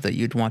think of that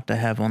you'd want to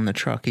have on the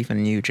truck,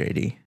 even you,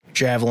 JD?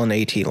 Javelin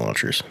AT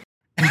launchers.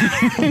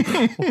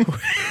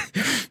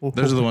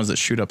 Those are the ones that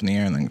shoot up in the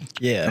air and then.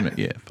 Yeah.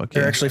 Yeah. Fuck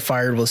They're yeah. actually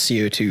fired with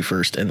CO2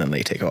 first, and then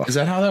they take off. Is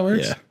that how that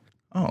works? Yeah.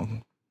 Oh,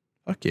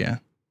 fuck yeah.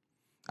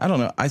 I don't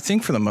know. I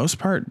think for the most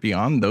part,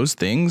 beyond those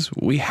things,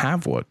 we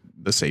have what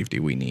the safety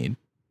we need.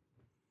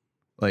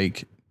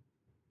 Like,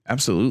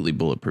 absolutely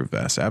bulletproof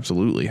vests,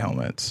 absolutely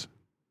helmets.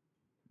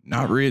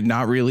 Not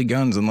really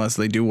guns unless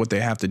they do what they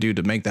have to do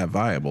to make that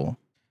viable.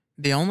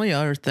 The only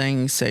other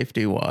thing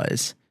safety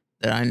wise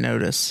that I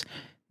notice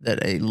that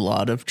a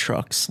lot of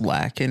trucks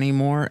lack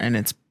anymore, and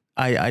it's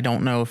I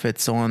don't know if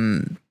it's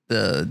on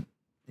the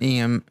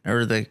EM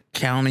or the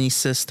county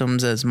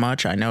systems as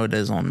much. I know it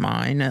is on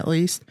mine at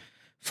least.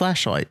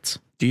 Flashlights.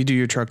 Do you do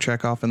your truck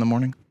check off in the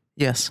morning?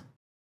 Yes.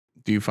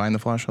 Do you find the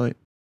flashlight?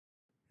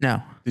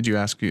 No. Did you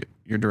ask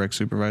your direct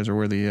supervisor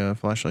where the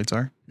flashlights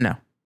are? No.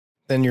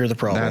 Then you're the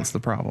problem. That's the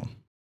problem.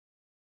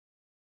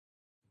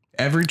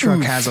 Every truck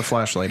Oof. has a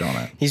flashlight on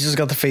it. He's just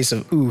got the face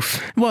of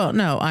oof. Well,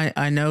 no,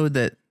 I know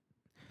that.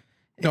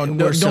 No,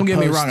 we're don't get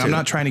me supposed wrong. to. I'm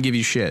not trying to give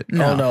you shit.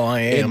 No. Oh, no, I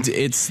am.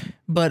 It's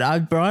But I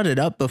brought it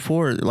up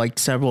before, like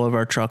several of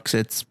our trucks,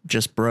 it's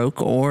just broke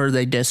or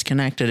they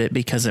disconnected it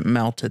because it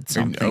melted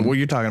something. well,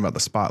 you're talking about the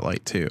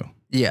spotlight too.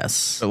 Yes.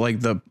 So like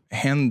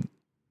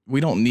we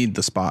don't need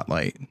the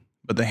spotlight,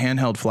 but the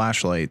handheld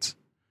flashlights,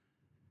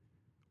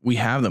 we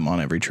have them on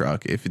every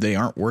truck. If they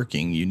aren't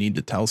working, you need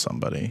to tell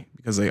somebody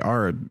because they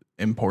are an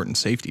important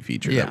safety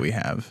feature that we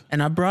have.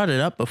 And I brought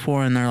it up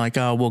before and they're like,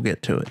 oh, we'll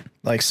get to it.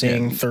 Like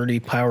seeing 30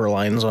 power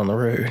lines on the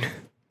road.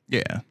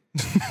 Yeah.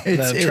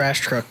 The trash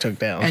truck took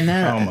down. And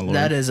Oh, my Lord.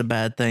 that is a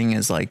bad thing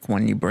is like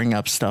when you bring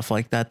up stuff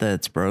like that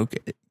it's broke.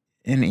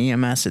 In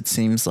EMS, it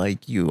seems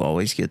like you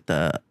always get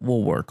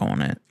we'll work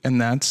on it.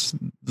 And that's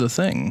the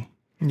thing.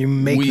 You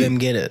make them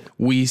get it.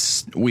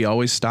 We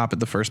always stop at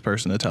the first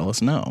person to tell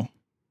us no.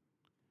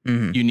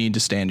 Mm-hmm. You need to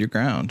stand your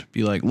ground.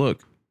 Be like,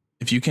 look,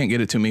 if you can't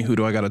get it to me, who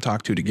do I got to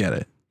talk to get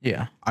it?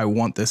 Yeah. I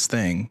want this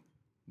thing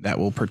that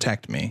will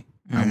protect me.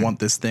 I want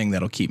this thing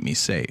that'll keep me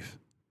safe.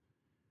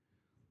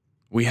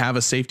 We have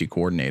a safety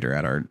coordinator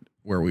at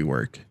where we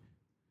work.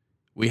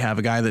 We have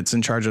a guy that's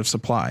in charge of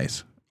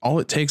supplies. All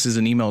it takes is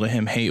an email to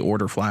him, hey,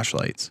 order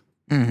flashlights.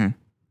 Mm-hmm.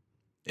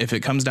 If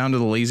it comes down to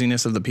the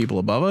laziness of the people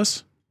above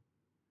us,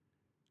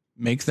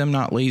 make them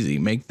not lazy.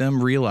 Make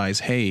them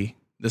realize, hey,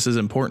 this is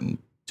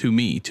important to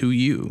me, to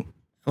you.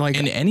 Like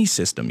in any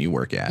system you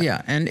work at.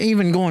 Yeah. And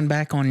even going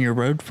back on your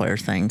road flare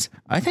things,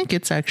 I think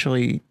it's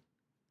actually,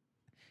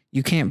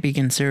 you can't be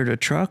considered a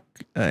truck,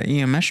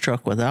 EMS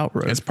truck without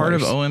road It's part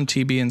of flares.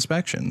 OMTB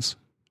inspections,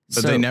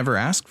 but So- they never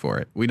ask for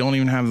it. We don't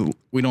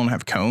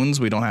have cones.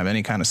 We don't have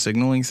any kind of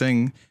signaling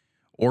thing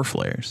or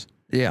flares.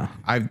 Yeah.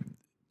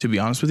 To be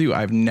honest with you,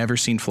 I've never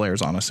seen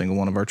flares on a single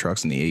one of our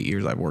trucks in the 8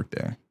 years I've worked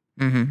there.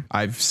 Mm-hmm.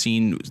 I've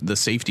seen the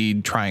safety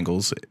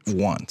triangles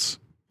once.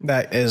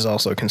 That is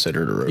also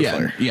considered a road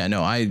flare. Yeah,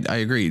 no, I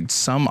agree.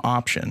 Some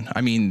option.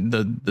 I mean,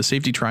 the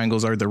safety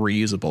triangles are the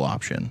reusable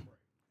option,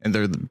 and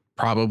they're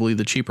probably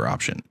the cheaper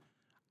option.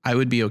 I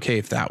would be okay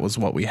if that was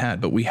what we had,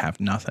 but we have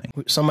nothing.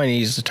 Somebody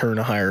needs to turn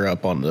higher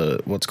up on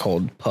what's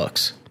called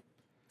pucks.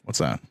 What's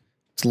that?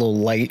 It's little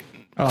light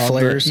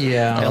flares.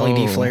 yeah. LED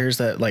Oh. flares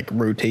that like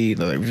rotate.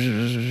 Like,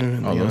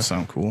 Oh, those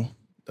sound cool.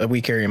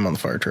 we carry them on the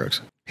fire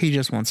trucks. He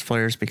just wants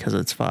flares because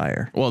it's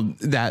fire. Well,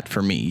 that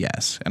for me,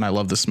 yes. And I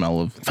love the smell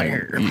of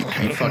Fire. You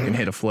fucking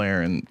hit a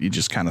flare and you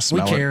just kind of We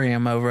smell it. carry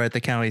them over at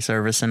the county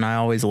service, and I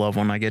always love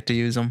when I get to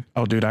use them.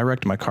 Oh, dude, I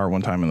wrecked my car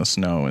one time in the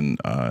snow and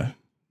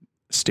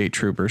state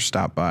trooper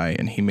stopped by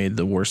and he made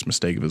the worst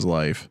mistake of his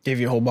life. Gave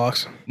you a whole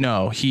box.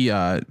 No, he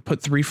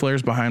put 3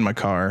 flares behind my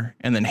car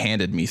and then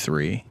handed me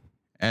 3.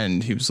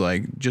 And he was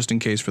like, just in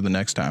case for the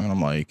next time. And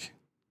I'm like,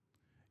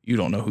 you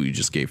don't know who you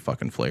just gave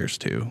fucking flares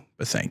to,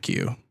 but thank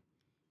you.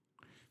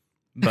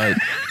 But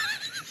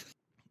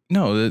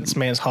no, This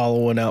man's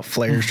hollowing out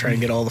flares, trying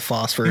to get all the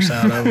phosphorus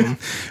out of them,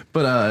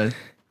 but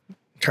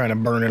trying to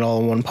burn it all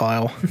in one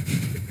pile.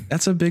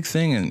 that's a big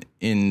thing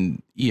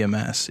in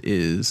EMS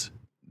is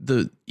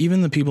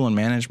even the people in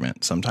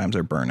management sometimes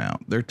are burnout.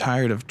 They're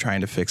tired of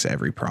trying to fix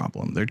every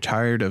problem. They're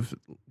tired of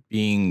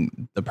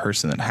being the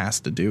person that has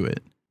to do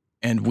it.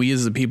 And we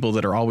as the people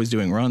that are always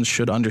doing runs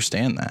should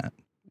understand that.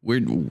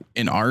 We're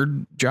in our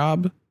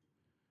job,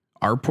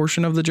 our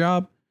portion of the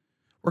job,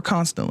 we're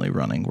constantly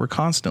running. We're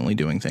constantly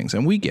doing things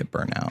and we get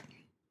burnout.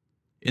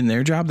 In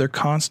their job, they're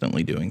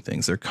constantly doing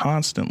things. They're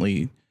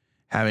constantly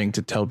having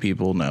to tell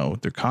people no.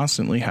 They're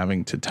constantly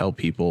having to tell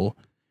people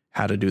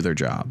how to do their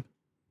job.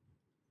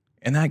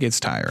 And that gets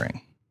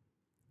tiring.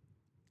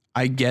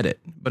 I get it.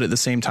 But at the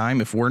same time,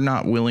 if we're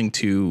not willing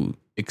to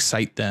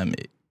excite them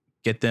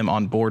get them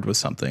on board with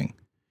something,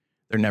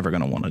 they're never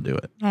going to want to do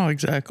it. Oh,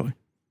 exactly.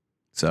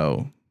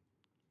 So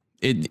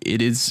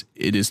it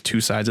is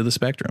two sides of the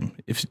spectrum.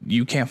 If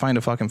you can't find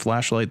a fucking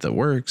flashlight that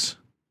works,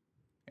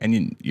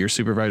 and your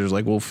supervisor's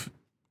like, we'll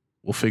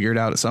figure it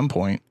out at some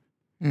point.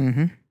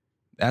 Mm-hmm.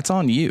 That's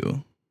on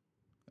you.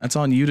 That's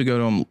on you to go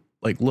to them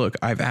like, look,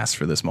 I've asked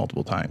for this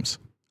multiple times.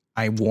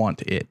 I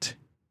want it.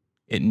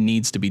 It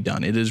needs to be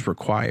done. It is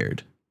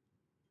required.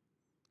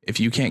 If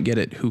you can't get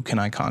it, who can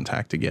I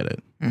contact to get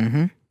it?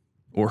 Mm-hmm.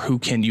 Or who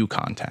can you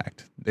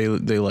contact? They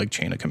like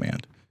chain of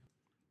command.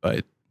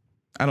 But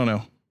I don't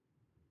know.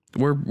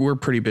 We're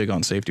pretty big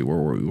on safety where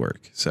we work.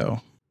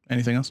 So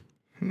anything else?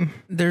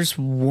 There's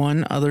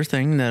one other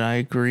thing that I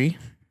agree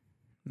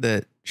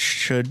that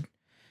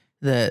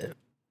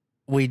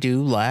we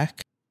do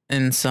lack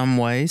in some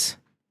ways.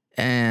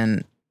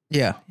 And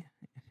yeah.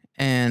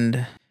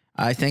 And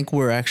I think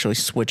we're actually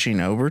switching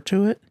over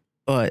to it,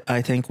 but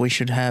I think we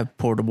should have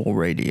portable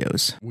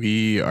radios.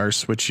 We are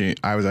switching.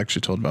 I was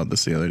actually told about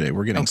this the other day.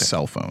 We're getting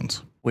cell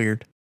phones.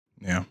 Weird.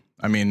 Yeah.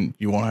 I mean,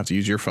 you won't have to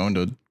use your phone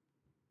to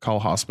call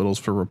hospitals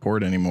for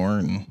report anymore,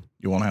 and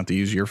you won't have to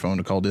use your phone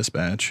to call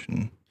dispatch.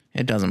 And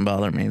it doesn't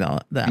bother me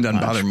that it doesn't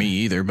much. bother me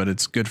either, but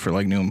it's good for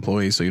like new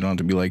employees, so you don't have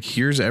to be like,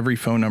 here's every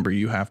phone number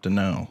you have to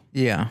know.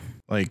 Yeah.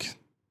 Like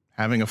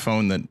having a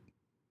phone that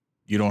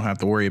you don't have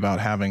to worry about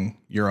having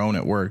your own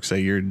at work.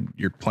 Say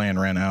your plan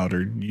ran out,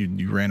 or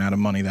you ran out of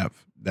money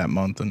that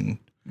month, and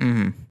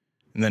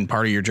then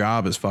part of your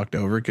job is fucked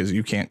over because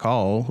you can't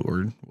call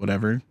or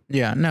whatever.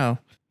 Yeah, no.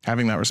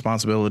 Having that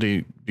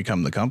responsibility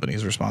become the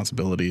company's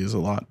responsibility is a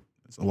lot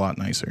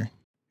nicer.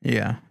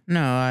 Yeah.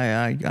 No,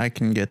 I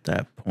can get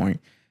that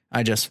point.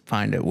 I just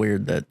find it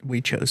weird that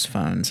we chose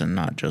phones and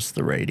not just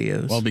the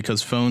radios. Well,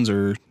 because phones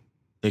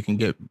they can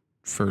get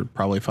for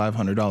probably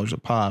 $500 a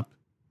pop,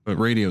 but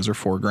radios are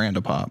 $4,000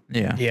 a pop.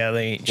 Yeah. Yeah,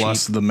 they ain't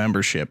plus cheap. the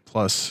membership,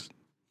 plus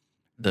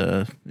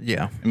I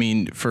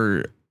mean,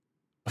 for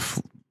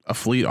a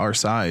fleet our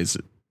size,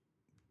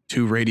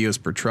 2 radios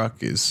per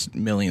truck is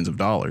millions of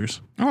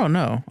dollars. Oh,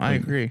 no, I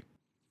agree.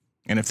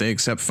 And if they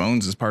accept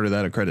phones as part of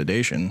that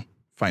accreditation,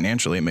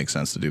 financially, it makes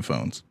sense to do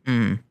phones.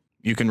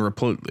 You can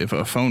if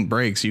a phone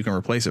breaks, you can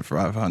replace it for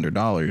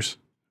 $500.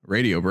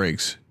 Radio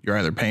breaks, you're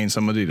either paying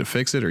somebody to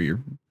fix it, or you're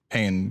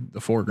paying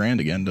the $4,000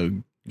 again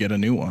to get a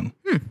new one.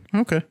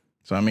 Okay.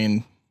 So, I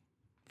mean,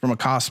 from a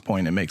cost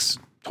point, it makes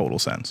total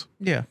sense.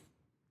 Yeah.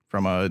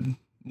 From a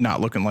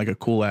not looking like a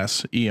cool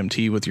ass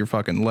EMT with your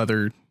fucking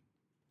leather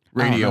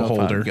radio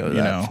holder, go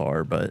that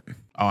far, but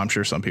I'm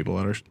sure some people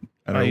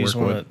I use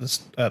one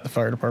at the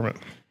fire department.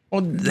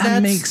 Well,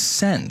 that makes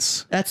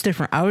sense. That's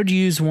different. I would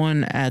use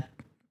one at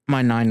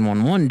my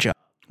 911 job.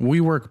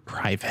 We work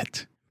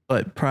private.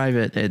 But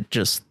private,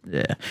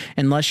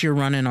 unless you're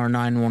running our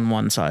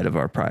 911 side of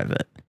our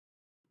private.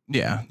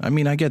 Yeah, I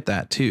mean, I get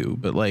that too,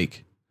 but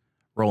like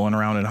rolling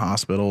around in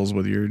hospitals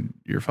with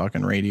your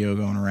fucking radio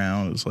going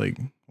around, it's like,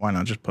 why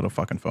not just put a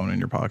fucking phone in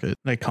your pocket?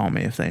 They call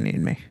me if they need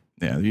me.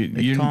 Yeah,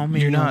 they call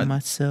me on my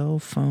cell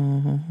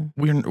phone.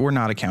 We're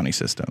not a county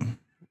system.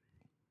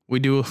 We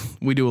do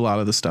a lot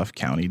of the stuff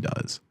county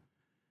does,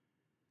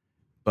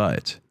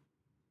 but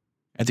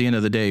at the end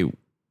of the day,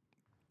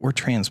 we're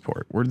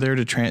transport. We're there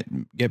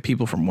to get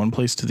people from one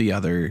place to the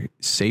other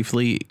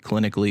safely,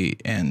 clinically,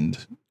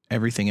 and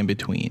everything in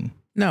between.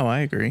 No, I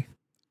agree.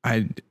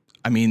 I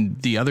mean,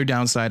 the other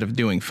downside of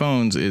doing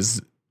phones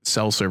is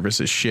cell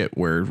service is shit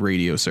where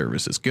radio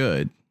service is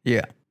good.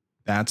 Yeah.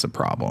 That's a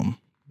problem,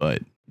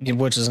 but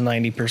which is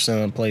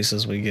 90% of the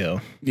places we go.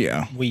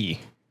 Yeah.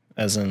 We,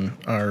 as in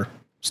our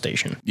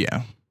station.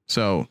 Yeah.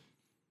 So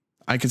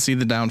I can see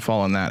the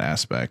downfall in that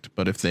aspect,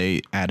 but if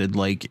they added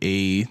like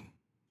a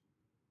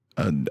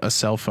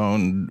cell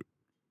phone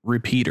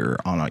repeater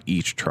on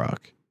each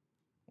truck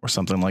or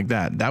something like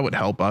that, that would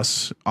help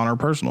us on our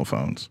personal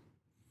phones.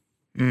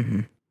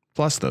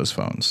 Plus those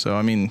phones. So,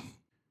 I mean,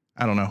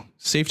 I don't know.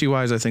 Safety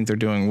wise, I think they're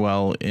doing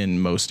well in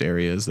most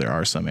areas. There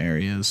are some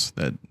areas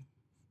that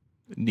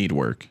need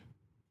work,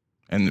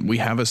 and we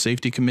have a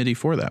safety committee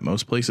for that.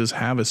 Most places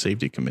have a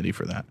safety committee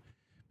for that,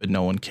 but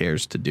no one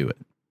cares to do it.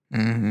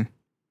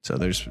 So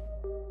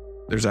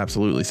there's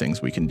absolutely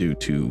things we can do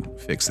to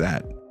fix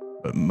that.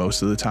 But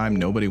most of the time,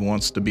 nobody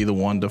wants to be the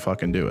one to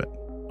fucking do it.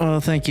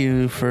 Well, thank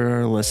you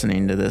for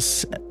listening to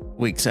this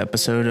week's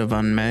episode of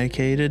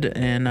Unmedicated.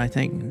 And I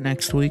think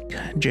next week,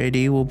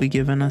 JD will be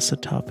giving us a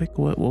topic.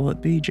 What will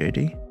it be,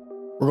 JD?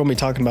 We're going to be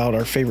talking about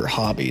our favorite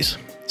hobbies.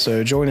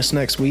 So join us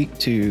next week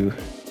to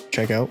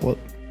check out what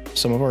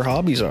some of our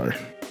hobbies are.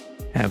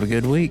 Have a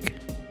good week.